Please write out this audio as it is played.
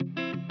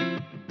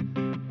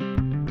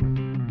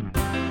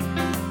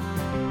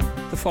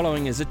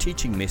following is a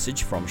teaching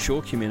message from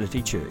Shore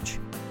Community Church.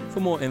 For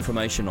more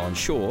information on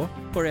Shore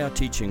or our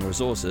teaching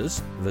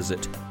resources,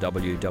 visit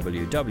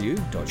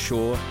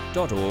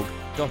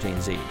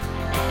www.shore.org.nz.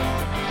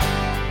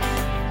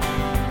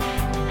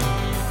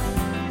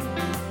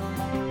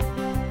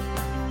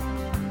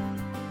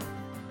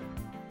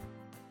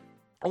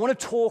 I want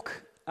to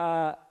talk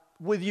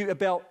with you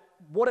about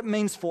what it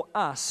means for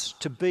us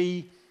to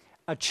be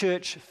a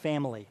church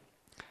family.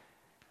 I'm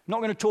not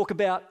going to talk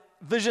about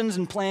visions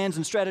and plans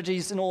and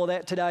strategies and all of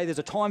that today. There's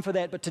a time for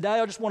that. But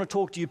today I just want to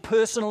talk to you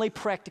personally,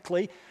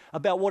 practically,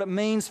 about what it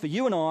means for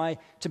you and I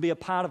to be a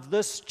part of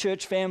this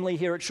church family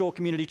here at Shore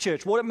Community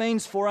Church. What it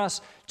means for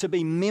us to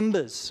be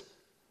members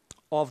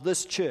of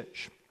this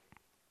church.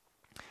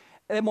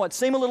 It might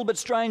seem a little bit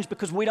strange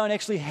because we don't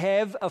actually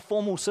have a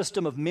formal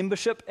system of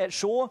membership at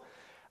Shore.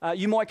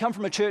 You might come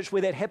from a church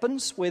where that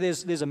happens, where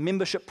there's a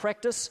membership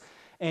practice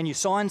and you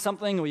sign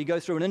something or you go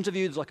through an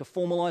interview. There's like a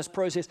formalized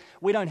process.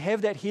 We don't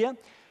have that here.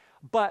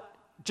 But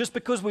just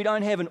because we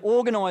don't have an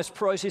organized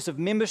process of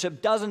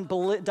membership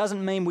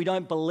doesn't mean we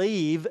don't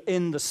believe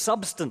in the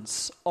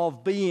substance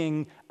of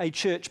being a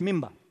church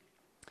member.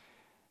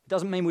 It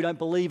doesn't mean we don't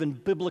believe in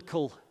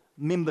biblical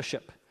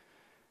membership.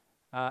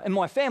 In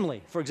my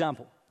family, for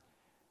example,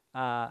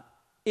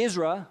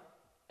 Ezra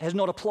has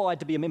not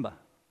applied to be a member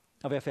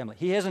of our family.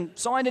 He hasn't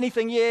signed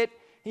anything yet.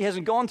 He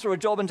hasn't gone through a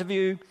job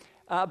interview,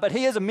 but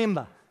he is a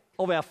member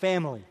of our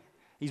family.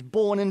 He's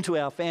born into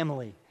our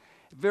family.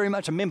 Very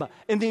much a member.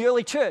 In the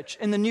early church,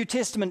 in the New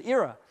Testament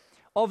era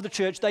of the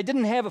church, they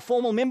didn't have a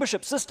formal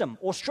membership system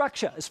or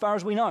structure as far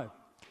as we know.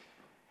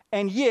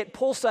 And yet,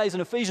 Paul says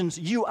in Ephesians,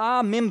 you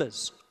are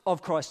members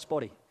of Christ's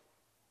body.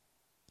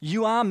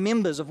 You are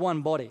members of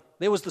one body.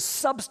 There was the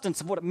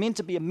substance of what it meant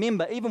to be a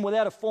member, even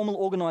without a formal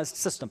organized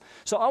system.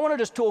 So I want to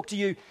just talk to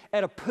you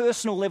at a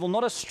personal level,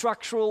 not a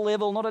structural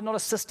level, not a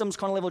systems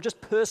kind of level,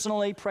 just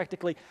personally,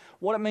 practically,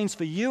 what it means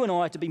for you and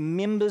I to be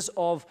members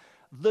of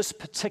this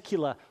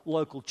particular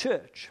local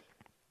church.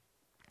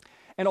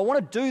 And I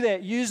want to do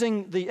that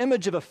using the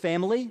image of a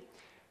family,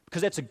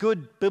 because that's a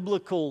good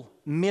biblical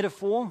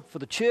metaphor for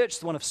the church.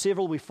 It's one of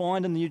several we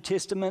find in the New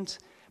Testament.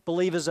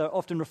 Believers are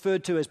often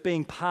referred to as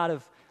being part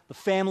of the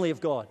family of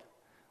God,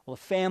 or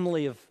the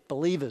family of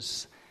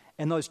believers.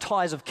 And those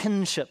ties of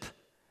kinship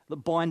that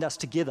bind us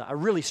together are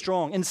really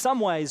strong. In some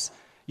ways,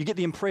 you get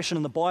the impression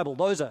in the Bible,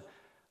 those are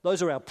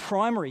our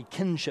primary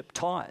kinship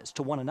ties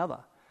to one another.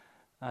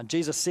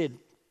 Jesus said,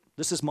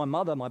 this is my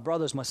mother, my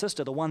brothers, my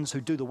sister, the ones who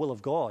do the will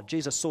of God.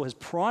 Jesus saw his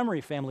primary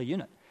family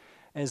unit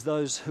as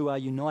those who are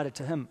united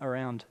to him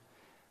around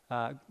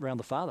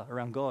the Father,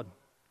 around God.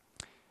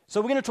 So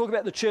we're going to talk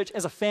about the church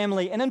as a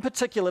family, and in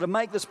particular, to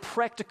make this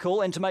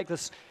practical and to make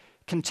this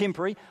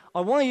contemporary,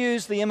 I want to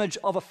use the image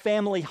of a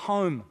family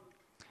home.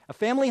 A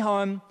family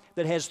home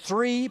that has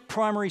three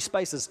primary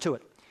spaces to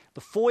it: the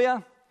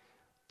foyer,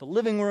 the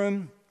living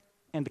room,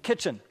 and the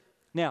kitchen.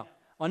 Now,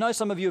 I know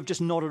some of you have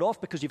just nodded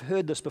off because you've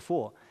heard this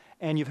before.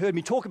 And you've heard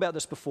me talk about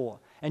this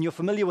before, and you're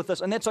familiar with this,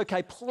 and that's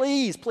okay.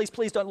 Please, please,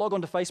 please don't log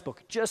on to Facebook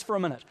just for a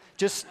minute.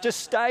 Just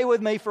stay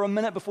with me for a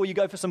minute before you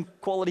go for some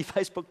quality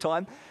Facebook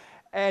time.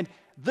 And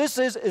this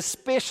is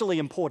especially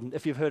important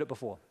if you've heard it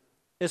before,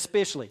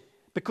 especially.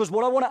 Because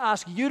what I want to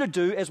ask you to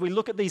do as we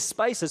look at these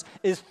spaces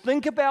is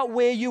think about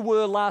where you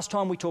were last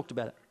time we talked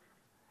about it.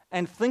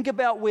 And think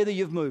about whether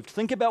you've moved.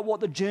 Think about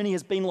what the journey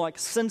has been like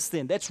since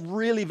then. That's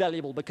really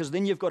valuable because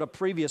then you've got a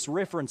previous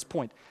reference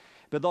point.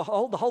 But the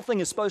whole thing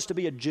is supposed to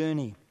be a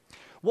journey.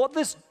 What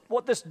this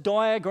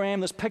diagram,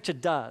 this picture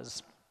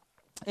does,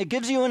 it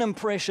gives you an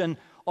impression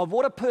of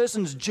what a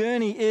person's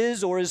journey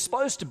is or is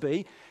supposed to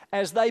be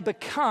as they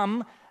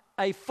become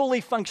a fully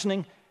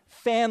functioning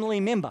family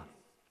member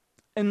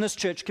in this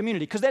church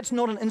community. Because that's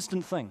not an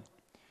instant thing.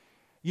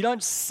 You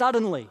don't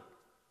suddenly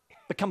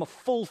become a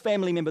full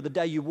family member the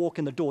day you walk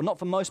in the door. Not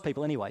for most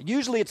people anyway.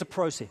 Usually it's a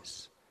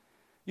process.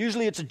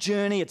 Usually it's a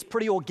journey. It's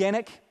pretty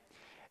organic.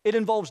 It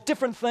involves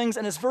different things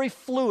and it's very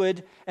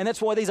fluid, and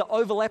that's why these are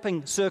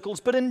overlapping circles.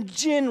 But in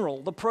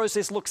general, the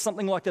process looks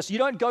something like this. You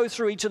don't go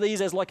through each of these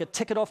as like a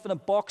ticket off in a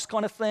box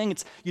kind of thing.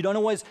 You don't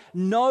always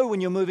know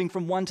when you're moving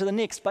from one to the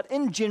next. But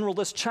in general,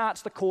 this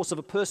charts the course of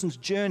a person's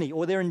journey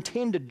or their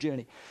intended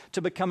journey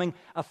to becoming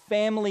a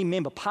family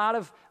member, part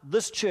of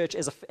this church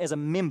as a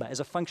member,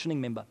 as a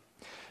functioning member.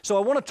 So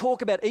I want to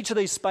talk about each of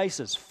these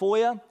spaces: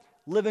 foyer,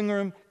 living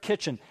room,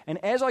 kitchen. And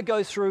as I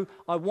go through,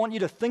 I want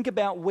you to think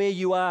about where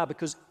you are,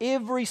 because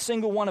every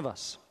single one of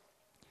us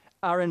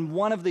are in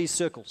one of these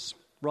circles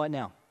right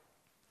now.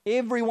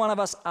 Every one of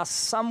us are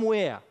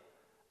somewhere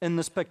in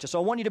this picture. So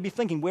I want you to be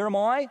thinking, where am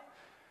I?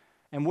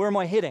 And where am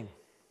I heading?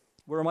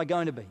 Where am I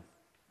going to be?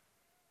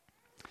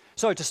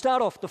 So to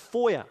start off, the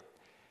foyer.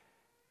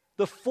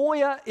 The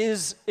foyer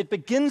it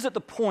begins at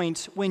the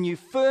point when you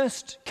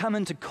first come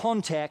into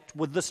contact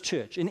with this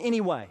church in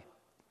any way.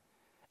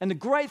 And the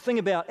great thing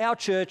about our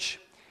church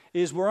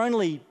is we're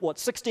only,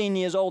 16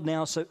 years old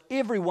now, so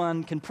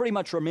everyone can pretty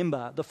much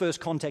remember the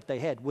first contact they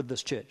had with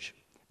this church.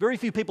 Very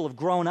few people have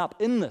grown up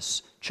in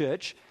this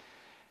church.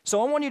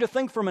 So I want you to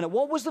think for a minute,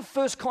 what was the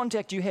first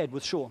contact you had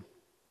with Shore?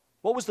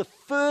 What was the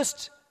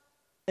first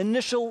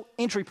initial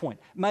entry point?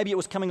 Maybe it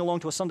was coming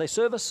along to a Sunday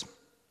service.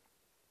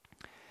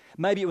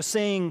 Maybe it was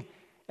seeing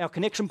our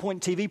Connection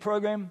Point TV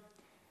program.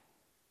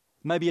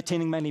 Maybe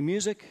attending Mainly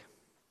Music.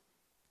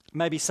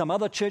 Maybe some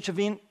other church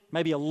event.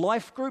 Maybe a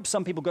life group.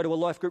 Some people go to a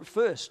life group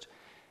first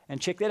and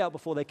check that out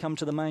before they come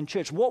to the main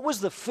church. What was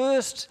the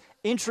first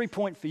entry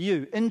point for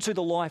you into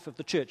the life of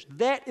the church?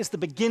 That is the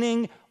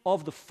beginning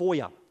of the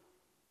foyer.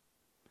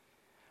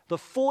 The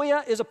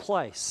foyer is a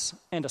place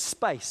and a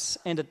space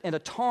and a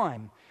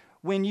time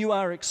when you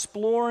are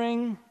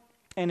exploring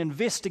and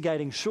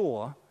investigating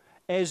Shore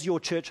as your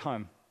church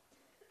home.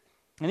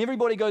 And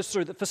everybody goes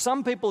through that. For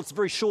some people, it's a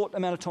very short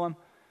amount of time.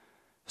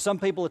 For some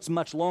people, it's a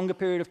much longer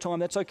period of time.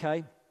 That's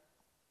okay.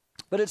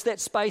 But it's that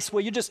space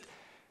where you're just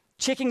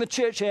checking the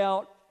church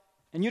out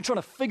and you're trying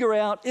to figure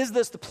out, is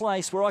this the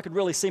place where I could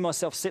really see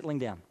myself settling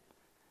down?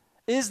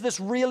 Is this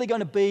really going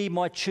to be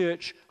my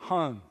church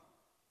home?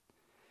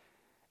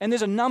 And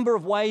there's a number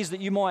of ways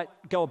that you might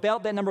go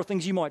about that, number of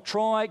things you might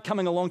try.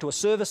 Coming along to a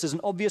service is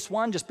an obvious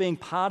one, just being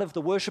part of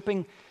the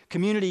worshiping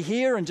community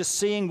here and just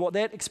seeing what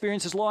that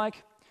experience is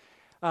like.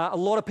 A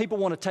lot of people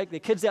want to take their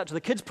kids out to the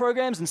kids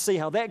programs and see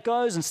how that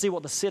goes and see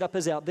what the setup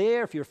is out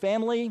there if you're a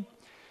family.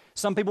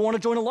 Some people want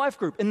to join a life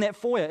group in that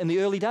foyer in the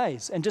early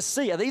days and just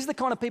see, are these the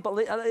kind of people,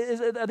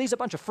 are these a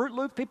bunch of Fruit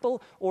Loop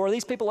people, or are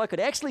these people I could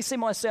actually see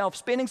myself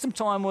spending some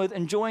time with,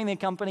 enjoying their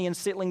company and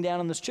settling down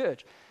in this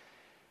church?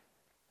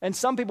 And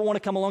some people want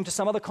to come along to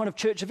some other kind of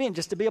church event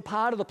just to be a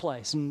part of the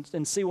place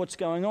and see what's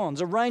going on.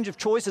 There's a range of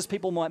choices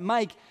people might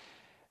make,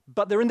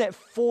 but they're in that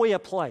foyer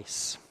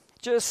place,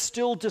 just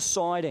still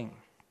deciding.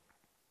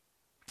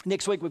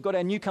 Next week, we've got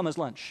our newcomers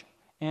lunch,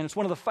 and it's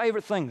one of the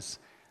favorite things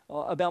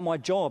about my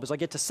job is I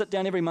get to sit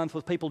down every month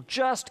with people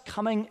just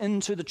coming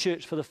into the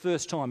church for the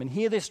first time and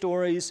hear their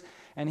stories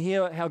and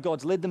hear how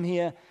God's led them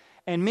here.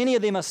 And many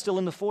of them are still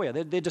in the foyer.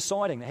 They're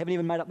deciding. They haven't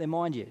even made up their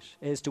mind yet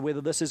as to whether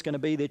this is going to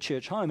be their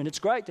church home. And it's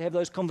great to have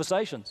those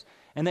conversations.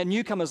 And that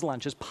newcomers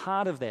lunch is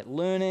part of that,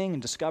 learning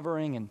and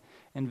discovering and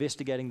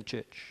investigating the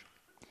church.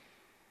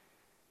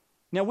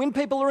 Now, when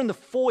people are in the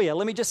foyer,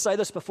 let me just say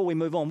this before we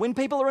move on. When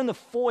people are in the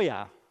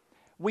foyer,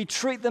 we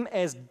treat them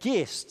as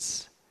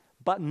guests,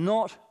 but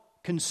not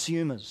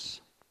consumers.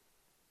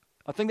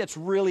 I think that's a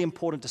really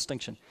important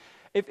distinction.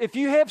 If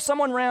you have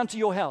someone round to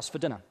your house for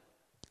dinner,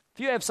 if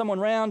you have someone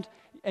round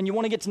and you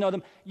want to get to know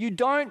them, you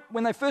don't,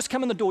 when they first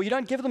come in the door, you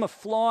don't give them a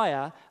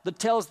flyer that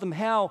tells them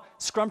how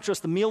scrumptious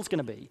the meal's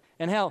going to be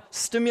and how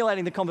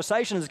stimulating the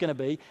conversation is going to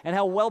be and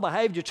how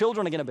well-behaved your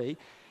children are going to be.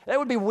 That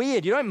would be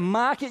weird. You don't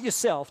market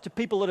yourself to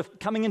people that are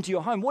coming into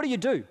your home. What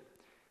do?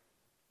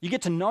 You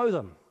get to know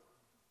them,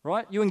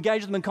 right? You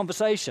engage them in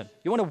conversation.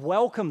 You want to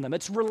welcome them.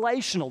 It's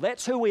relational.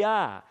 That's who we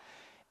are.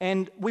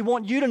 And we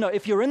want you to know,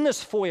 if you're in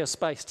this foyer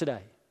space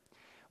today,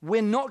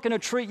 we're not going to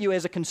treat you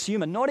as a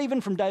consumer, not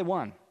even from day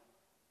one.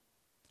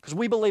 Because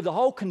we believe the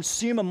whole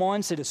consumer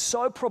mindset is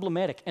so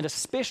problematic, and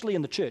especially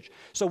in the church.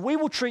 So we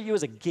will treat you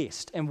as a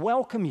guest and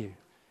welcome you.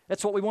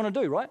 That's what we want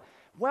to do, right?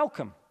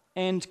 Welcome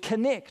and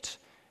connect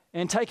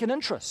and take an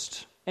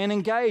interest and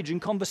engage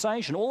in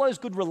conversation. All those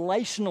good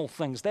relational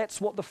things,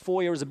 that's what the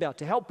foyer is about,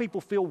 to help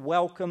people feel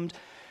welcomed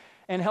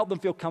and help them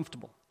feel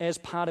comfortable as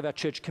part of our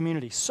church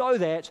community so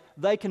that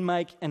they can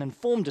make an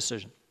informed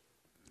decision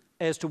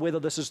as to whether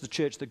this is the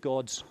church that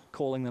God's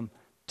calling them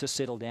to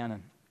settle down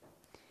in.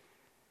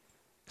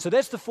 So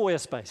that's the foyer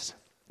space.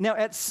 Now,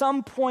 at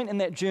some point in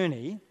that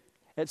journey,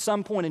 at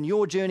some point in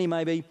your journey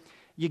maybe,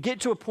 you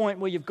get to a point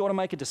where you've got to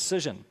make a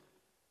decision.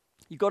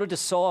 You've got to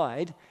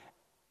decide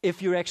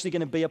if you're actually going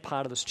to be a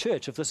part of this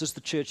church, if this is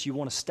the church you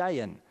want to stay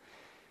in.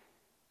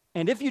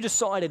 And if you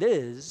decide it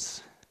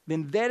is,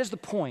 then that is the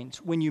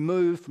point when you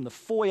move from the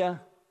foyer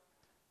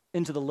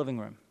into the living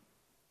room.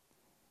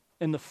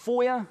 In the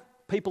foyer,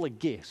 people are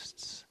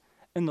guests.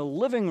 In the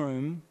living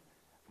room,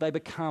 they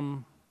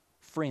become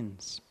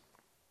friends.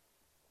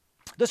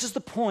 This is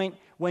the point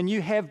when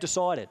you have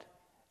decided,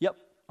 yep,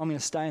 I'm going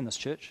to stay in this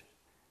church.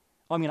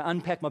 I'm going to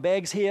unpack my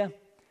bags here.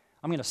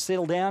 I'm going to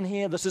settle down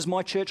here. This is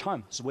my church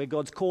home. This is where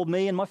God's called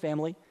me and my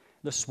family.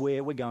 This is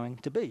where we're going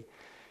to be.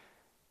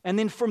 And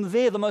then from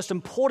there, the most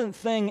important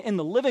thing in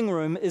the living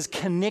room is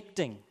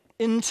connecting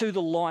into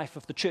the life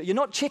of the church. You're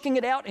not checking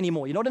it out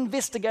anymore. You're not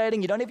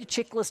investigating. You don't have your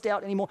checklist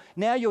out anymore.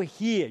 Now you're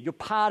here. You're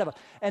part of it.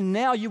 And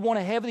now you want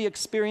to have the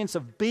experience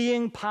of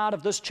being part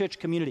of this church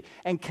community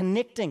and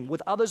connecting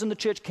with others in the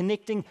church,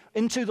 connecting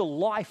into the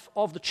life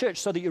of the church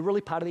so that you're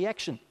really part of the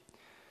action.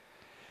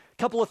 A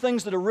couple of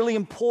things that are really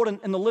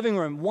important in the living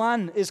room.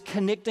 One is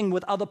connecting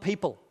with other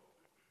people.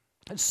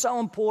 It's so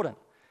important.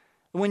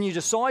 When you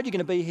decide you're going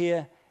to be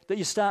here, that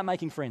you start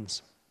making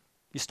friends.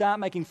 You start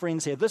making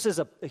friends here. This is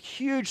a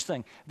huge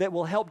thing that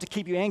will help to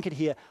keep you anchored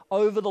here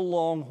over the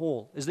long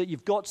haul, is that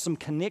you've got some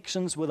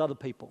connections with other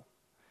people.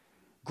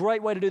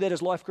 Great way to do that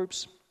is life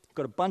groups. You've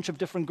got a bunch of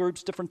different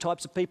groups, different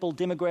types of people,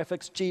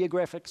 demographics,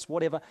 geographics,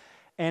 whatever,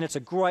 and it's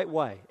a great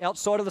way,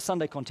 outside of the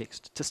Sunday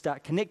context, to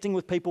start connecting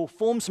with people,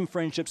 form some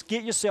friendships,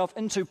 get yourself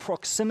into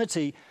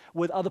proximity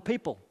with other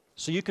people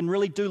so you can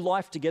really do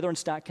life together and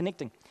start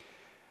connecting.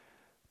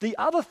 The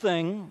other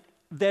thing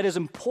that is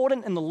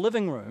important in the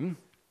living room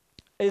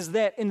is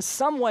that in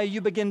some way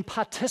you begin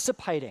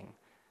participating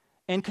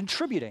and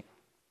contributing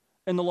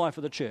in the life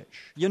of the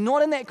church. You're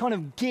not in that kind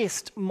of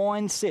guest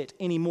mindset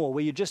anymore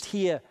where you're just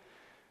here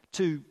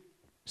to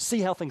see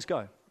how things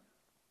go.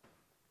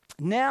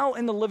 Now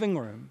in the living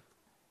room,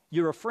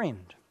 you're a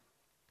friend.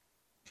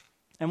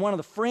 And one of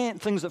the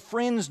things that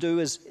friends do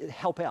is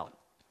help out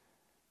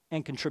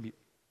and contribute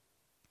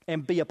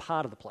and be a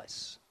part of the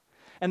place.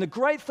 And the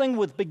great thing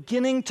with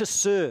beginning to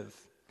serve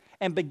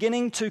and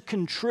beginning to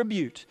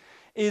contribute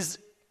is,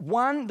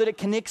 one, that it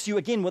connects you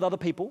again with other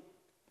people,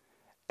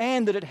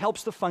 and that it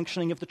helps the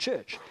functioning of the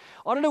church.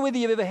 I don't know whether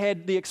you've ever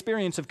had the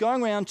experience of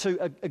going around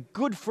to a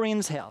good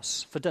friend's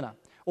house for dinner,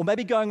 or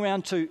maybe going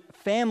around to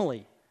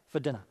family for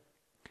dinner,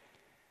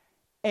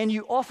 and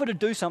you offer to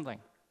do something,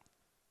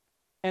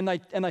 and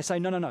they say,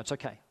 no, it's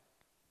okay.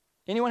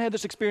 Anyone had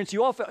this experience?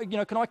 You offer,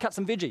 can I cut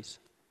some veggies?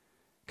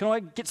 Can I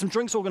get some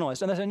drinks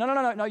organized? And they say,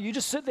 no, you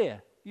just sit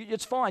there.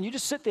 It's fine. You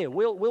just sit there.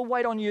 We'll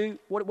wait on you.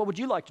 What would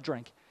you like to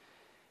drink?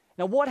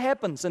 Now, what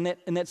happens in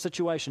that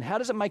situation? How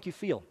does it make you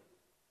feel?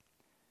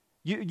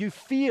 You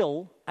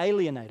feel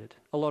alienated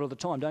a lot of the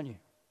time, don't you?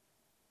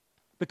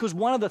 Because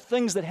one of the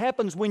things that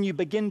happens when you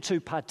begin to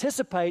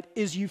participate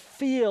is you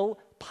feel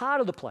part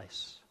of the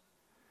place.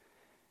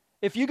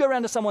 If you go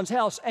around to someone's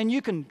house and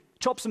you can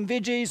chop some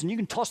veggies and you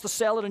can toss the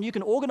salad and you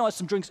can organize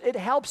some drinks, it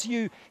helps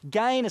you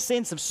gain a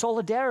sense of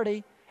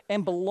solidarity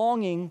and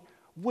belonging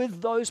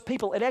with those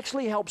people. It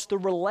actually helps the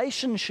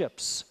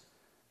relationships.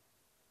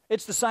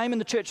 It's the same in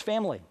the church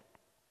family.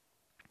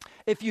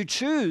 If you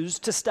choose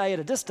to stay at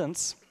a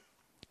distance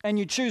and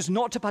you choose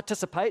not to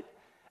participate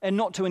and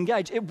not to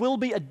engage, it will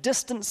be a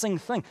distancing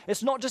thing.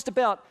 It's not just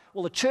about,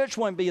 well, the church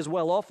won't be as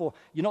well off or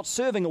you're not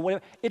serving or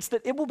whatever. It's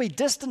that it will be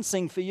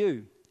distancing for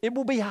you. It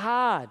will be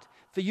hard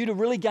for you to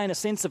really gain a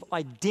sense of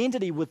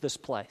identity with this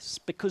place,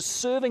 because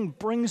serving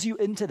brings you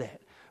into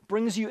that,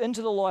 brings you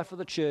into the life of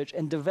the church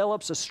and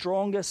develops a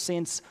stronger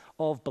sense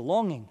of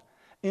belonging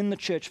in the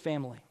church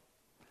family.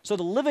 So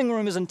the living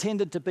room is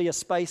intended to be a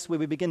space where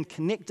we begin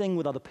connecting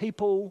with other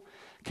people,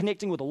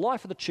 connecting with the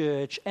life of the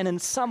church, and in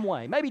some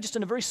way, maybe just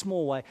in a very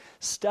small way,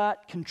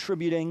 start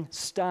contributing,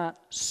 start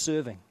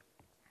serving.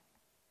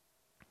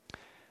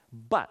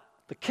 But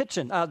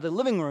the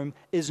living room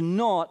is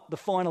not the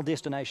final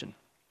destination.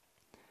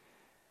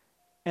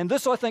 And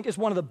this, I think, is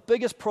one of the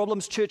biggest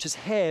problems churches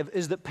have,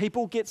 is that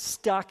people get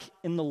stuck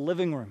in the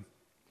living room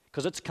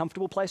because it's a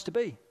comfortable place to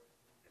be.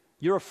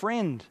 You're a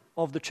friend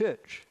of the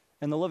church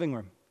in the living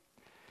room.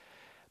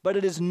 But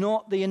it is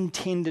not the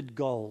intended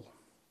goal.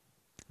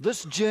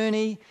 This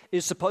journey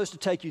is supposed to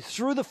take you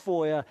through the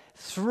foyer,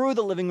 through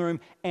the living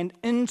room, and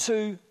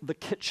into the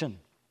kitchen.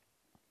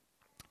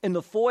 In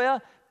the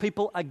foyer,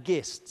 people are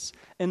guests.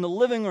 In the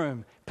living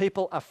room,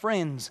 people are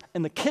friends.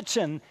 In the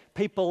kitchen,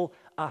 people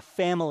are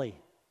family.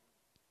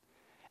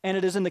 And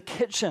it is in the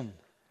kitchen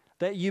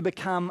that you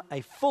become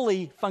a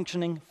fully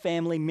functioning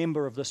family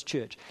member of this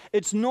church.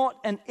 It's not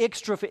an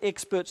extra for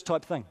experts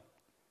type thing.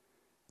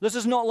 This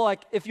is not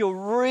like if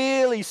you're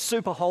really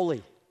super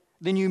holy,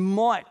 then you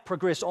might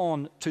progress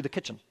on to the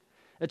kitchen.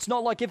 It's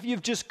not like if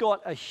you've just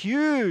got a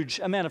huge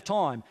amount of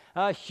time,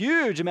 a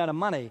huge amount of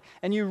money,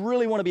 and you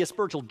really want to be a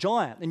spiritual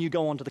giant, then you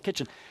go on to the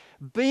kitchen.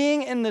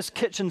 Being in this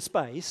kitchen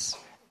space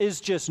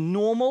is just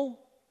normal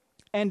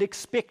and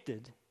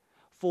expected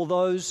for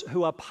those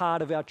who are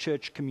part of our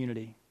church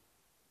community.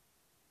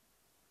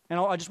 And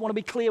I just want to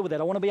be clear with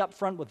that. I want to be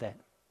upfront with that.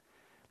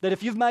 That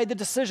if you've made the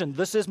decision,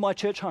 this is my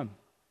church home,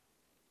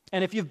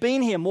 and if you've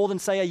been here more than,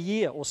 say, a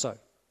year or so,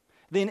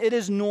 then it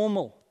is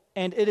normal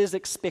and it is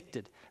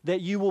expected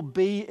that you will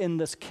be in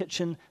this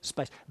kitchen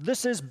space.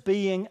 This is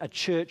being a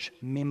church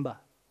member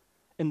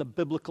in the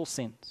biblical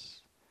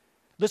sense.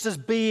 This is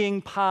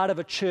being part of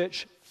a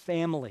church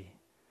family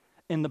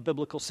in the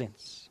biblical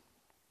sense.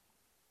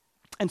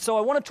 And so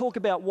I want to talk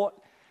about what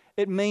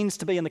it means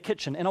to be in the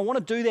kitchen, and I want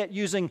to do that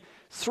using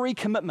 3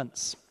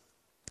 commitments.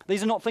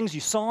 These are not things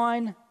you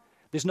sign.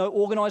 There's no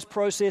organized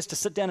process to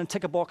sit down and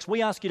tick a box.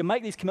 We ask you to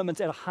make these commitments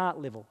at a heart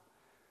level.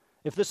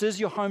 If this is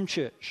your home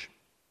church,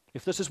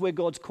 if this is where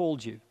God's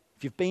called you,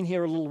 if you've been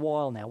here a little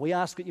while now, we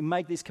ask that you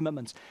make these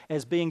commitments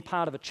as being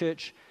part of a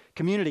church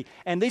community.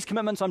 And these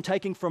commitments I'm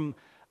taking from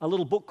a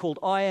little book called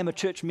I Am a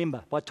Church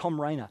Member by Tom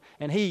Rainer.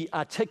 And he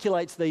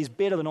articulates these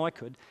better than I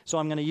could, so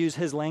I'm going to use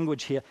his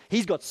language here.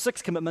 He's got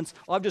 6 commitments.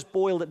 I've just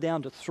boiled it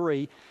down to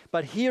 3.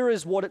 But here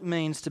is what it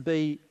means to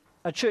be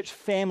a church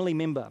family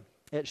member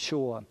at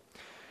Shore.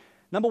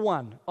 Number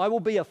 1, I will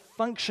be a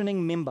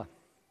functioning member,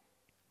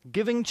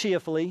 giving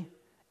cheerfully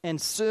and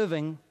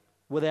serving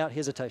without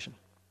hesitation.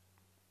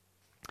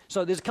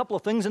 So there's a couple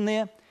of things in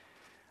there.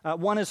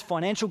 One is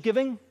financial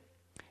giving,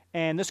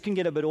 and this can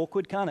get a bit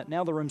awkward, can't it?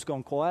 Now the room's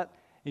gone quiet.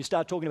 You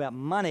start talking about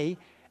money,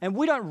 and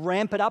we don't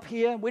ramp it up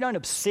here. We don't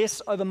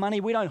obsess over money.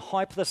 We don't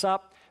hype this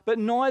up, but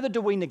neither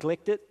do we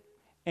neglect it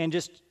and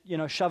just,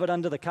 shove it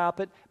under the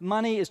carpet.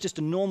 Money is just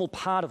a normal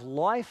part of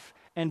life,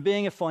 and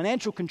being a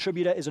financial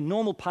contributor is a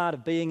normal part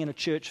of being in a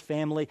church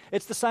family.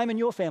 It's the same in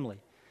your family.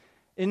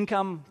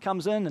 Income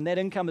comes in, and that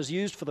income is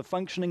used for the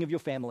functioning of your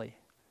family.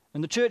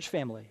 And the church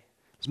family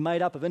is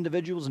made up of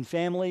individuals and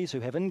families who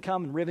have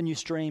income and revenue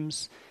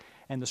streams.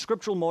 And the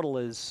scriptural model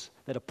is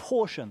that a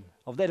portion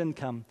of that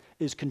income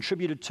is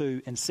contributed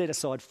to and set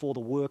aside for the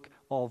work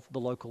of the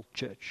local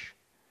church.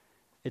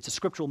 It's a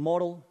scriptural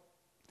model.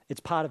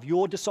 It's part of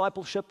your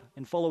discipleship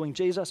in following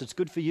Jesus. It's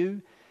good for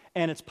you.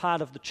 And it's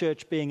part of the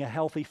church being a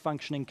healthy,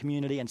 functioning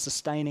community and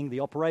sustaining the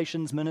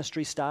operations,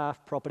 ministry,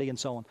 staff, property, and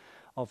so on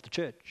of the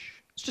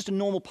church. It's just a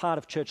normal part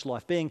of church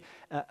life, being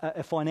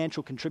a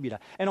financial contributor.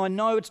 And I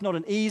know it's not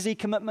an easy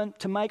commitment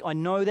to make. I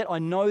know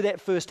that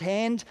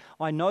firsthand.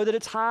 I know that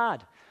it's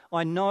hard.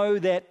 I know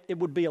that it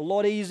would be a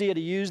lot easier to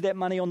use that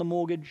money on the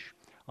mortgage.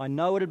 I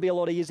know it would be a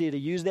lot easier to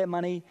use that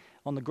money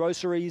on the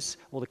groceries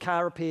or the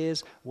car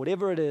repairs,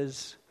 whatever it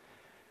is.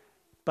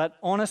 But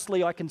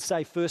honestly, I can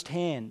say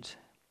firsthand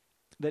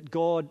that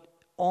God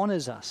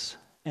honors us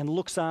and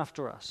looks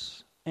after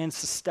us and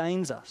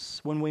sustains us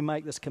when we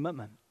make this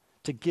commitment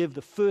to give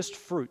the first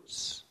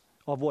fruits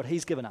of what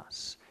He's given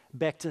us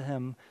back to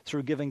Him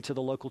through giving to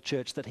the local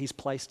church that He's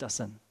placed us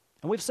in.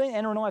 And we've seen,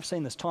 Anna and I have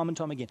seen this time and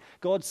time again,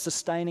 God's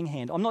sustaining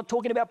hand. I'm not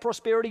talking about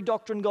prosperity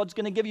doctrine, God's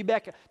going to give you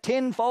back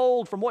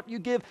tenfold from what you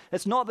give.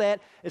 It's not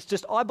that. It's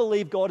just I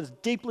believe God is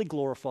deeply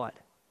glorified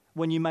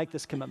when you make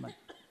this commitment.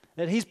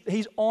 That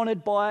He's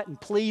honored by it and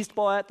pleased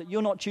by it, that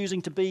you're not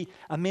choosing to be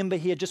a member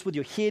here just with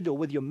your head or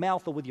with your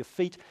mouth or with your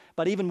feet,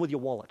 but even with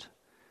your wallet.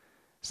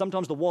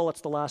 Sometimes the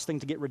wallet's the last thing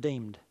to get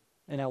redeemed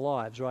in our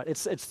lives, right?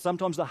 It's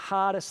sometimes the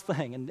hardest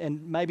thing,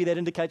 and maybe that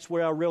indicates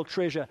where our real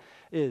treasure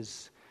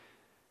is.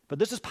 But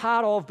this is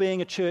part of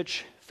being a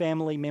church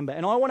family member.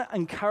 And I want to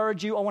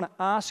encourage you, I want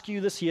to ask you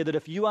this year that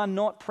if you are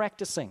not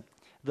practicing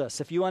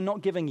this, if you are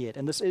not giving yet,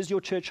 and this is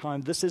your church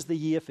home, this is the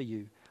year for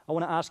you. I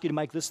want to ask you to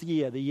make this the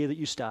year that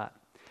you start.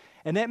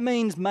 And that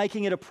means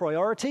making it a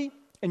priority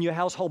in your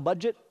household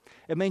budget.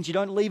 It means you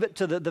don't leave it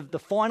to the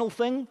final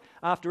thing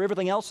after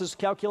everything else is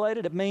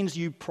calculated. It means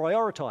you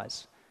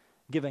prioritize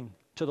giving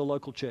to the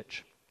local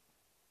church.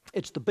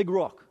 It's the big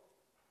rock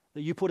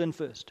that you put in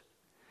first.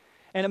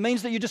 And it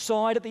means that you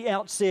decide at the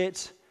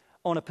outset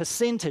on a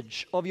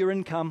percentage of your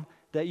income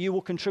that you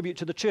will contribute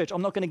to the church.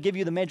 I'm not going to give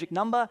you the magic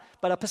number,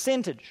 but a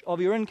percentage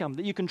of your income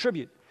that you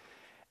contribute.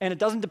 And it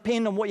doesn't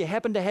depend on what you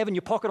happen to have in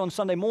your pocket on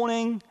Sunday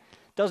morning.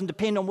 It doesn't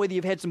depend on whether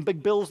you've had some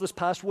big bills this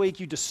past week.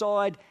 You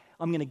decide,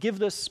 I'm going to give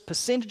this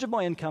percentage of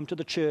my income to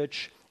the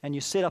church, and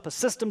you set up a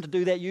system to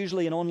do that,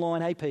 usually an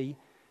online AP,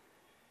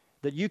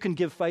 that you can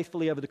give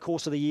faithfully over the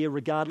course of the year,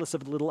 regardless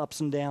of the little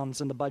ups and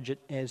downs in the budget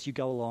as you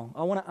go along.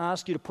 I want to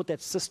ask you to put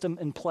that system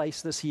in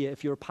place this year.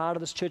 If you're a part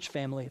of this church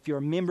family, if you're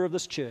a member of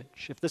this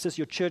church, if this is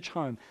your church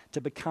home,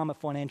 to become a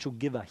financial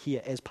giver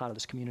here as part of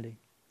this community.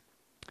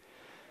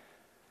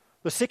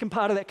 The second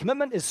part of that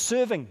commitment is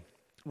serving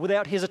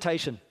without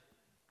hesitation.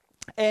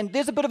 And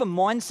there's a bit of a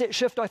mindset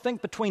shift, I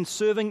think, between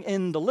serving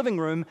in the living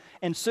room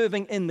and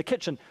serving in the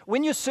kitchen.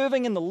 When you're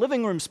serving in the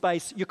living room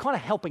space, you're kind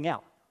of helping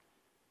out.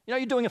 You know,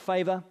 you're doing a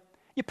favor.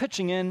 You're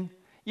pitching in,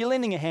 you're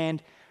lending a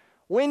hand.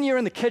 When you're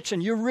in the kitchen,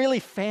 you're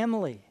really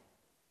family,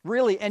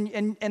 really.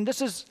 And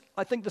this is,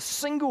 I think, the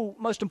single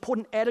most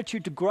important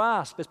attitude to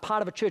grasp as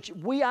part of a church.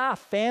 We are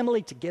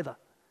family together.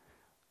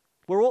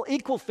 We're all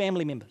equal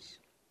family members.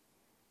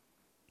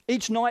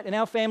 Each night in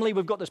our family,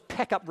 we've got this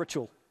pack-up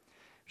ritual,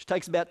 which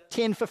takes about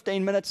 10,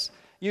 15 minutes.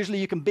 Usually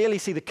you can barely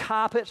see the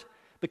carpet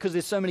because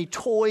there's so many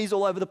toys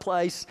all over the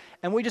place.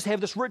 And we just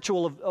have this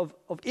ritual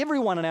of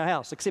everyone in our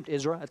house, except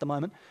Ezra at the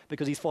moment,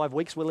 because he's 5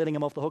 weeks. We're letting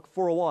him off the hook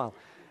for a while.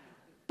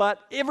 But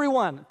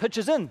everyone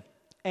pitches in.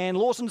 And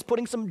Lawson's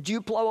putting some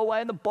Duplo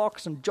away in the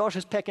box, and Josh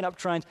is packing up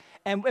trains.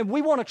 And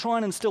we want to try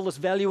and instill this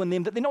value in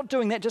them, that they're not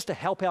doing that just to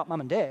help out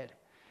mum and dad.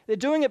 They're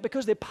doing it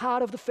because they're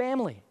part of the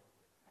family.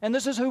 And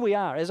this is who we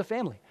are as a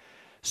family.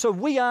 So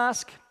we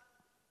ask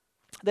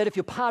that if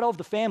you're part of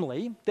the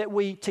family, that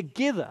we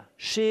together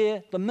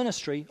share the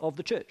ministry of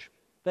the church.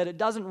 That it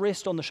doesn't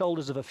rest on the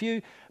shoulders of a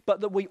few, but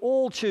that we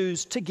all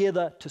choose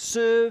together to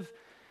serve,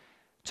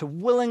 to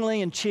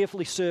willingly and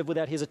cheerfully serve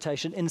without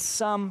hesitation in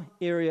some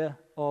area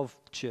of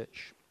the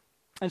church.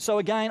 And so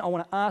again, I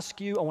want to ask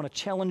you, I want to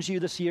challenge you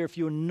this year, if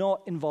you're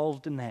not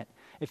involved in that,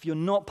 if you're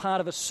not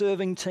part of a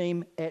serving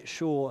team at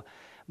Shore,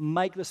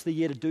 make this the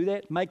year to do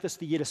that. Make this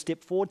the year to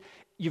step forward.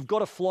 You've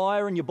got a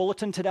flyer in your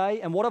bulletin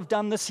today, and what I've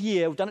done this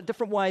year, we've done it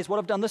different ways, what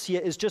I've done this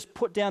year is just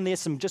put down there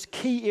some just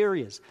key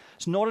areas.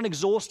 It's not an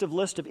exhaustive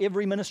list of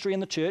every ministry in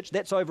the church.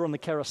 That's over on the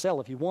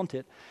carousel if you want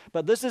it.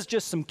 But this is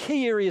just some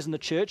key areas in the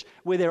church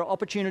where there are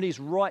opportunities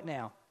right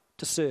now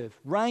to serve.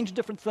 Range of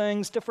different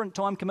things, different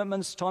time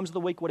commitments, times of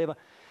the week, whatever.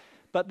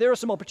 But there are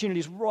some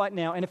opportunities right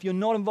now, and if you're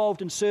not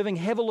involved in serving,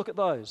 have a look at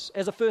those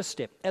as a first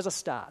step, as a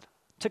start.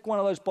 Tick one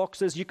of those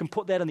boxes. You can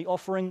put that in the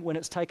offering when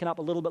it's taken up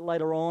a little bit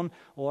later on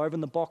or over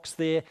in the box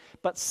there.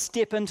 But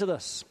step into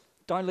this.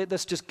 Don't let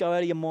this just go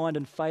out of your mind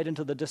and fade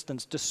into the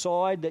distance.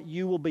 Decide that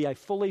you will be a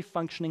fully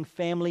functioning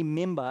family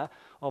member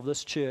of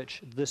this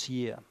church this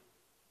year.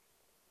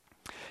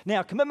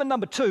 Now, commitment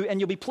number 2, and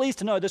you'll be pleased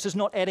to know this is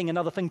not adding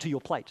another thing to your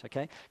plate,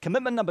 okay?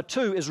 Commitment number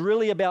 2 is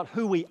really about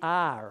who we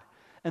are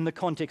in the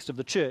context of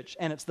the church,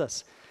 and it's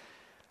this.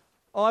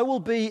 I will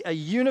be a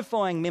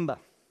unifying member,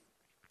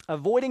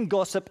 avoiding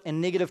gossip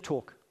and negative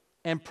talk,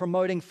 and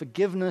promoting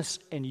forgiveness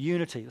and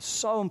unity. It's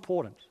so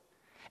important.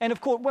 And of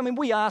course,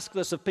 we ask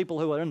this of people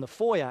who are in the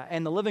foyer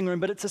and the living room,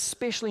 but it's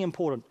especially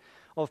important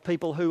of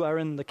people who are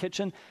in the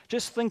kitchen.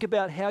 Just think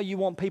about how you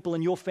want people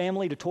in your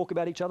family to talk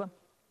about each other.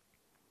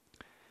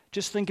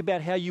 Just think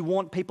about how you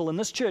want people in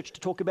this church to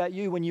talk about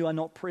you when you are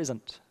not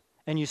present,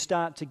 and you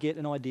start to get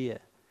an idea.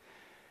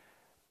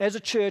 As a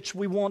church,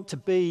 we want to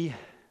be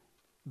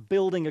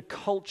building a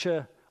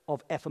culture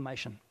of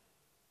affirmation.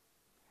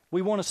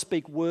 We want to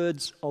speak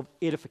words of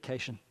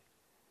edification,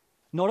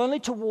 not only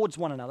towards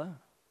one another,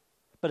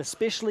 but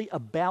especially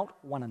about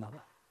one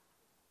another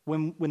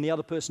when the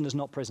other person is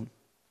not present.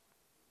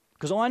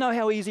 Because I know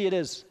how easy it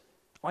is.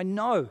 I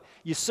know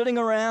you're sitting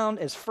around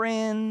as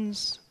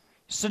friends,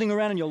 sitting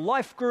around in your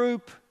life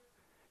group,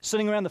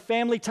 sitting around the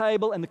family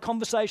table, and the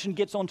conversation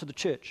gets onto the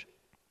church.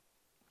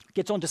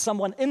 Gets onto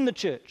someone in the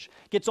church,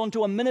 gets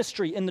onto a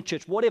ministry in the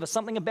church, whatever,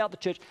 something about the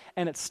church,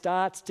 and it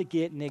starts to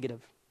get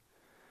negative.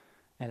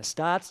 And it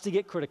starts to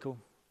get critical,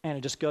 and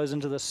it just goes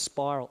into this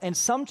spiral. And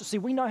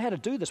we know how to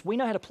do this. We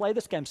know how to play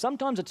this game.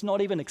 Sometimes it's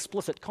not even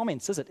explicit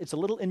comments, is it? It's a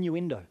little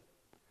innuendo.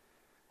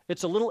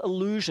 It's a little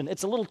allusion.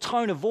 It's a little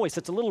tone of voice.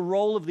 It's a little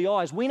roll of the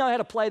eyes. We know how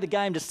to play the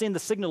game to send the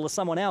signal to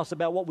someone else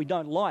about what we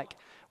don't like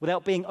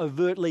without being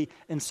overtly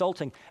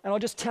insulting. And I'll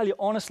just tell you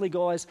honestly,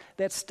 guys,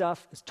 that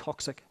stuff is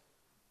toxic.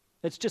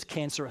 It's just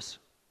cancerous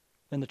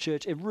in the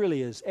church. It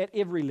really is. At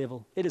every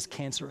level, it is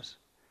cancerous.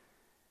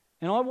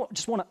 And I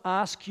just want to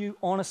ask you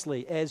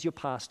honestly, as your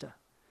pastor,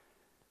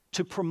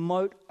 to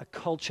promote a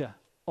culture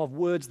of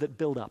words that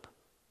build up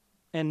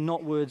and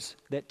not words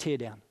that tear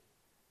down.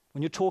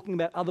 When you're talking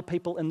about other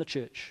people in the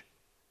church,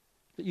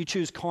 that you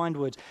choose kind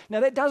words. Now,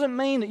 that doesn't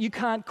mean that you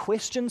can't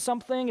question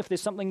something if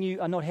there's something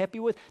you are not happy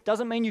with.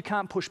 Doesn't mean you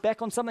can't push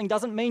back on something.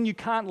 Doesn't mean you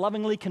can't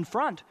lovingly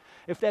confront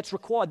if that's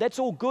required. That's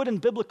all good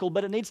and biblical,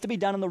 but it needs to be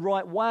done in the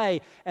right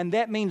way. And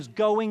that means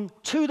going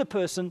to the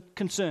person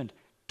concerned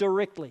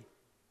directly.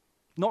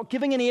 Not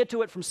giving an ear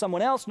to it from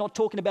someone else, not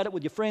talking about it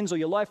with your friends or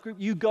your life group.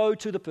 You go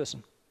to the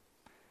person.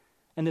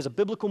 And there's a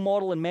biblical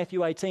model in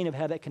Matthew 18 of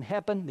how that can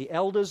happen. The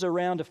elders are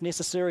around if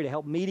necessary to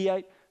help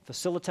mediate,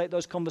 facilitate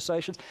those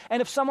conversations.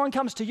 And if someone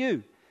comes to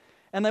you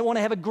and they want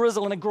to have a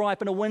grizzle and a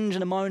gripe and a whinge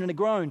and a moan and a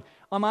groan,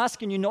 I'm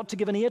asking you not to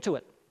give an ear to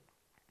it.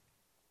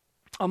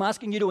 I'm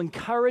asking you to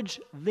encourage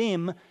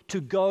them to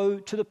go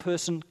to the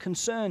person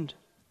concerned.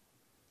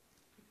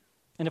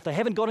 And if they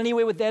haven't got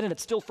anywhere with that and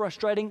it's still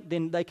frustrating,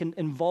 then they can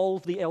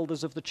involve the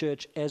elders of the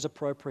church as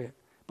appropriate.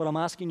 But I'm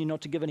asking you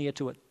not to give an ear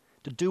to it,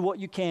 to do what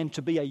you can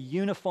to be a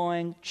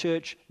unifying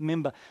church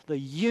member. The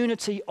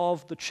unity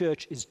of the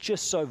church is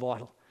just so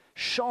vital.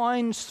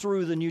 Shines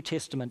through the New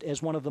Testament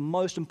as one of the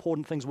most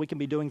important things we can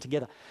be doing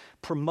together,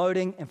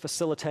 promoting and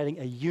facilitating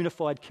a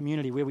unified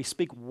community where we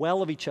speak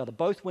well of each other,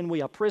 both when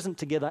we are present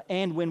together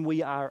and when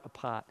we are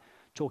apart,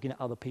 talking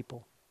to other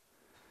people.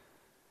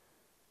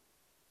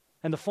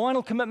 And the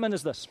final commitment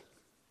is this: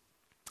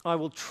 I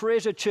will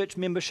treasure church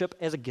membership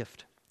as a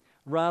gift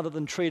rather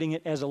than treating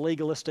it as a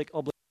legalistic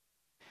obligation.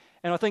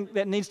 And I think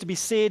that needs to be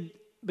said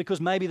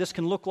because maybe this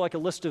can look like a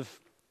list of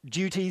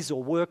duties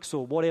or works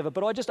or whatever,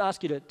 but I just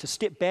ask you to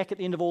step back at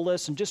the end of all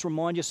this and just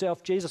remind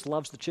yourself, Jesus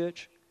loves the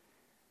church.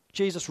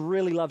 Jesus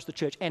really loves the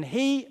church, and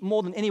he,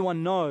 more than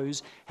anyone,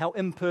 knows how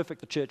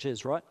imperfect the church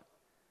is, right?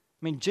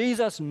 I mean,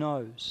 Jesus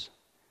knows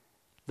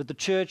that the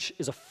church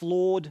is a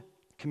flawed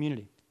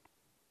community,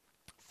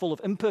 full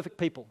of imperfect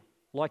people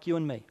like you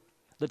and me,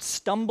 that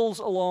stumbles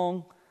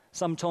along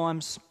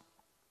sometimes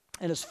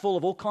and is full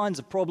of all kinds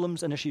of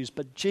problems and issues.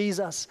 But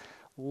Jesus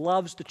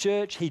loves the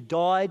church. He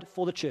died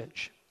for the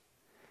church.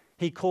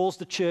 He calls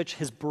the church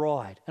his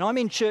bride. And I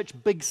mean church,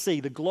 big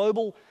C, the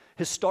global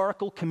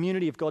historical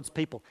community of God's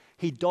people.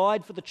 He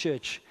died for the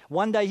church.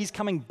 One day he's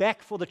coming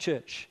back for the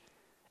church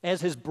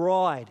as his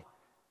bride.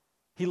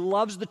 He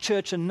loves the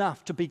church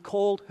enough to be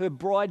called her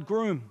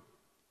bridegroom.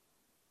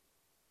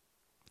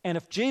 And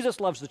if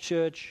Jesus loves the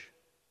church,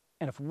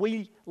 and if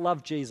we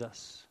love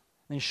Jesus,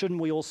 then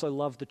shouldn't we also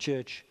love the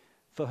church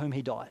for whom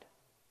he died?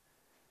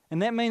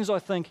 And that means, I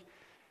think,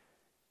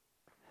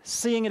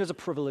 seeing it as a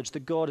privilege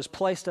that God has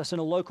placed us in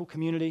a local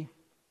community.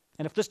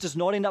 And if this does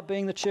not end up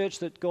being the church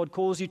that God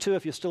calls you to,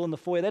 if you're still in the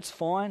foyer, that's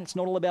fine. It's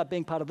not all about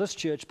being part of this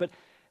church, but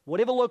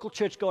whatever local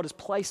church God has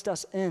placed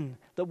us in,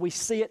 that we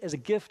see it as a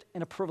gift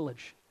and a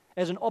privilege,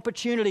 as an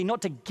opportunity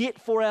not to get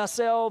for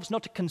ourselves,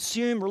 not to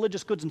consume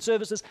religious goods and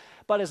services,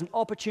 but as an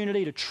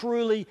opportunity to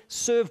truly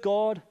serve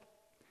God,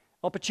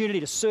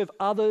 opportunity to serve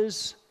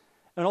others,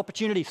 an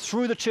opportunity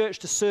through the church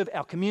to serve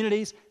our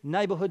communities,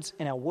 neighborhoods,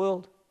 and our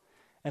world,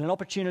 and an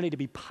opportunity to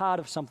be part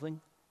of something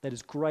that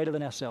is greater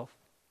than ourselves.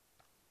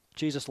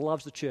 Jesus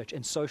loves the church,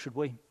 and so should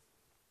we.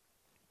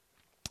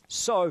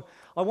 So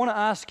I want to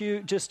ask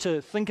you just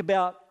to think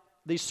about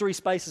these three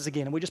spaces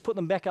again, and we just put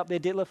them back up there,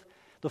 Detlef.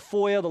 The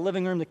foyer, the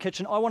living room, the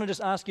kitchen. I want to just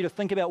ask you to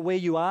think about where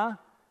you are,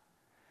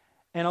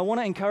 and I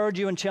want to encourage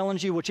you and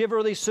challenge you, whichever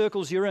of these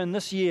circles you're in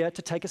this year,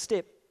 to take a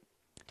step,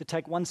 to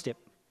take one step.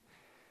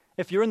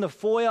 If you're in the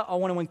foyer, I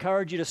want to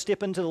encourage you to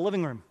step into the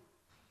living room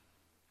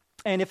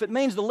And if it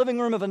means the living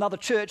room of another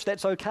church,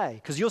 that's okay,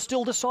 because you're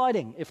still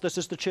deciding if this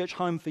is the church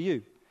home for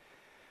you.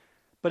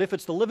 But if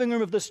it's the living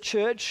room of this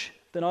church,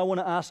 then I want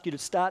to ask you to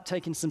start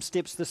taking some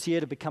steps this year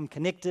to become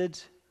connected,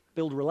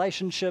 build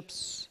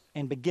relationships,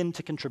 and begin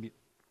to contribute.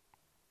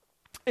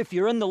 If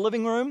you're in the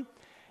living room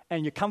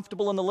and you're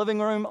comfortable in the living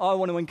room, I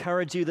want to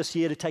encourage you this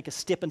year to take a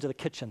step into the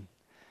kitchen,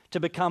 to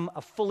become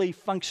a fully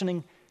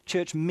functioning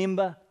church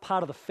member,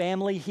 part of the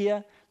family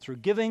here, through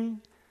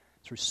giving,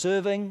 through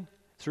serving,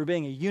 through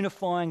being a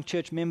unifying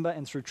church member,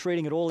 and through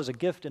treating it all as a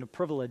gift and a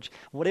privilege.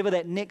 Whatever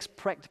that next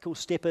practical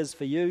step is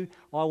for you,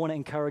 I want to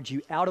encourage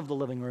you out of the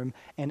living room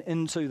and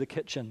into the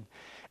kitchen.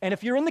 And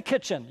if you're in the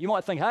kitchen, you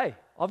might think, hey,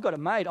 I've got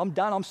it made, I'm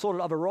done, I'm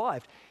sorted, I've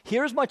arrived.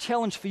 Here is my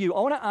challenge for you. I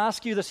want to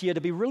ask you this year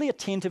to be really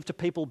attentive to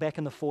people back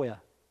in the foyer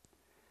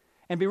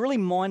and be really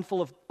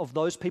mindful of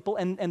those people,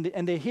 and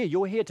they're here.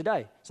 You're here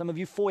today. Some of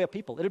you foyer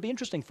people. It'd be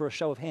interesting for a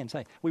show of hands.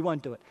 Hey, we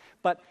won't do it.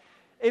 But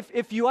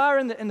if you are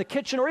in the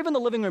kitchen or even the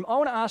living room, I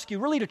want to ask you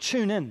really to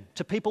tune in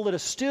to people that are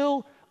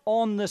still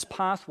on this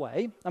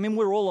pathway. I mean,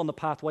 we're all on the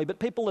pathway, but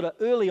people that are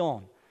early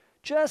on,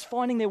 just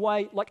finding their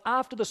way, like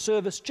after the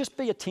service, just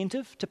be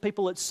attentive to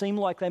people that seem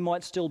like they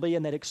might still be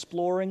in that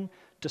exploring,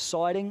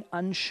 deciding,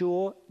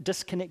 unsure,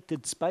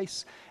 disconnected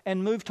space,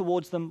 and move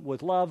towards them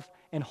with love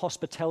and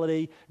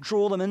hospitality.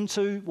 Draw them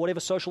into whatever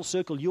social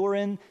circle you're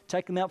in,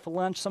 take them out for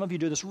lunch. Some of you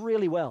do this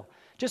really well.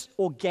 Just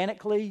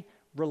organically,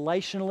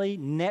 relationally,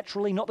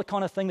 naturally, not the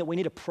kind of thing that we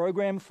need a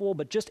program for,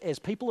 but just as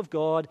people of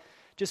God,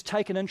 just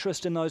take an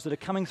interest in those that are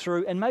coming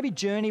through and maybe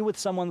journey with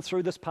someone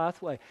through this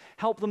pathway.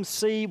 Help them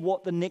see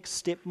what the next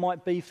step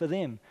might be for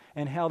them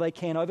and how they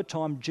can, over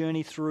time,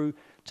 journey through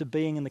to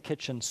being in the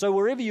kitchen. So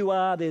wherever you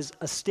are, there's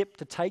a step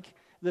to take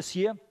this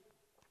year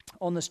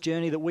on this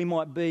journey that we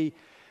might be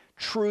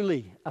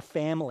truly a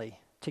family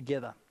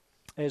together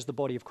as the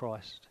body of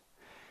Christ.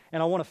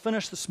 And I want to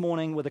finish this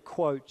morning with a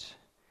quote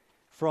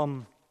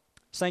from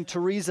St.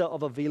 Teresa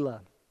of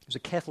Avila, who's a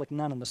Catholic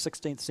nun in the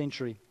 16th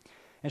century.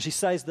 And she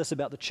says this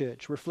about the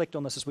church. Reflect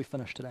on this as we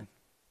finish today.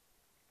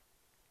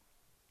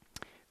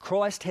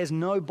 Christ has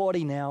no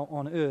body now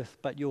on earth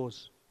but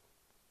yours.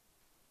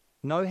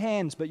 No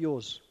hands but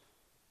yours.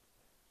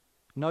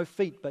 No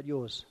feet but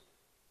yours.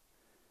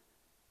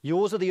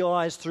 Yours are the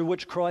eyes through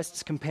which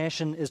Christ's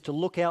compassion is to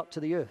look out to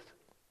the earth.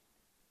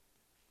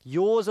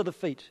 Yours are the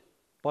feet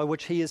by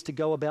which he is to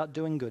go about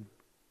doing good.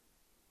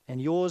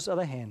 And yours are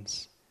the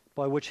hands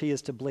by which he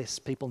is to bless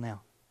people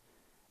now.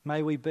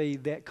 May we be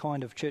that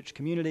kind of church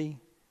community,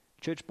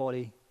 church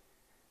body,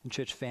 and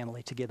church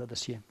family together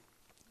this year.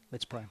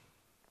 Let's pray.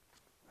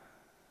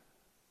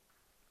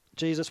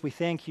 Jesus, we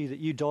thank you that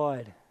you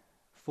died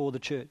for the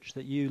church,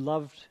 that you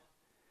loved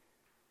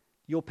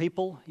your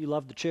people, you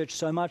loved the church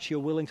so much you're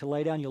willing to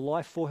lay down your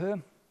life for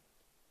her,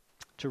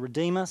 to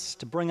redeem us,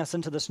 to bring us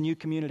into this new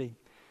community.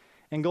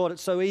 And God,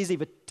 it's so easy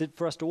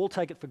for us to all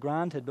take it for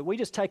granted, but we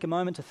just take a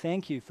moment to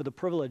thank you for the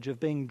privilege of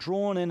being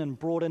drawn in and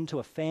brought into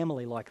a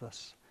family like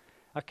this,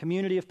 a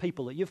community of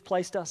people that you've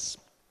placed us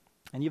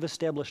and you've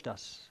established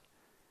us,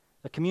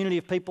 a community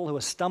of people who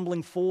are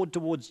stumbling forward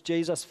towards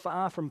Jesus,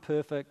 far from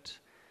perfect,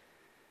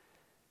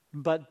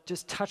 but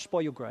just touched by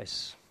your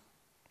grace.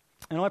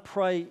 And I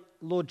pray,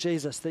 Lord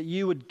Jesus, that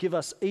you would give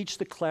us each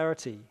the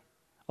clarity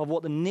of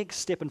what the next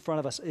step in front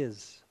of us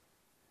is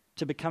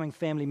to becoming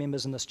family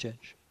members in this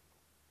church.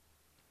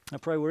 I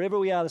pray wherever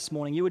we are this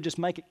morning, you would just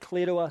make it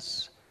clear to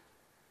us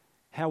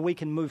how we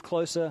can move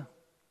closer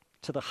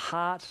to the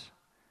heart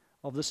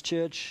of this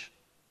church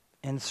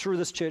and through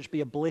this church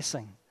be a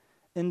blessing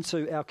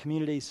into our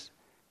communities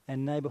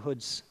and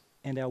neighborhoods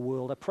and our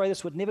world. I pray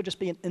this would never just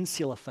be an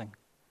insular thing,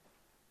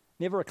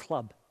 never a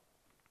club,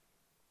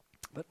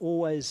 but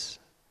always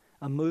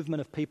a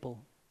movement of people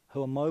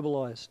who are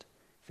mobilized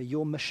for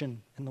your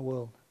mission in the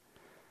world.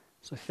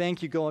 So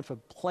thank you, God, for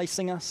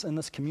placing us in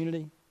this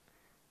community.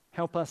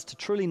 Help us to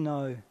truly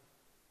know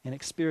and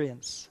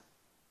experience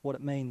what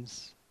it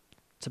means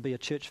to be a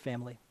church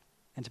family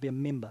and to be a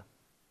member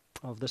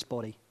of this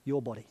body,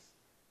 your body,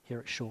 here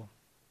at Shore.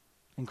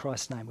 In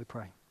Christ's name we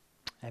pray.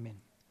 Amen.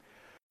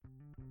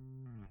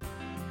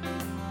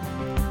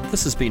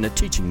 This has been a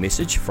teaching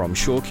message from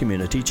Shore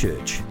Community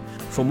Church.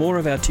 For more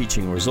of our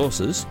teaching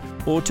resources,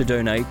 or to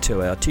donate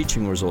to our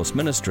teaching resource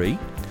ministry,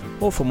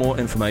 or for more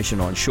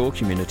information on Shore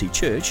Community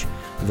Church,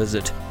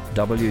 visit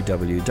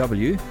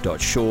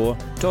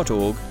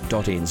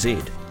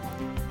www.shore.org.nz.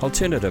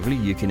 Alternatively,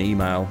 you can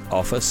email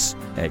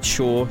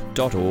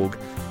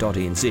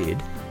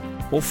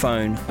office@shore.org.nz or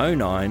phone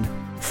 09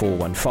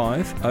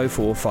 415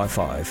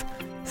 0455.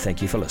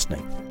 Thank you for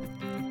listening.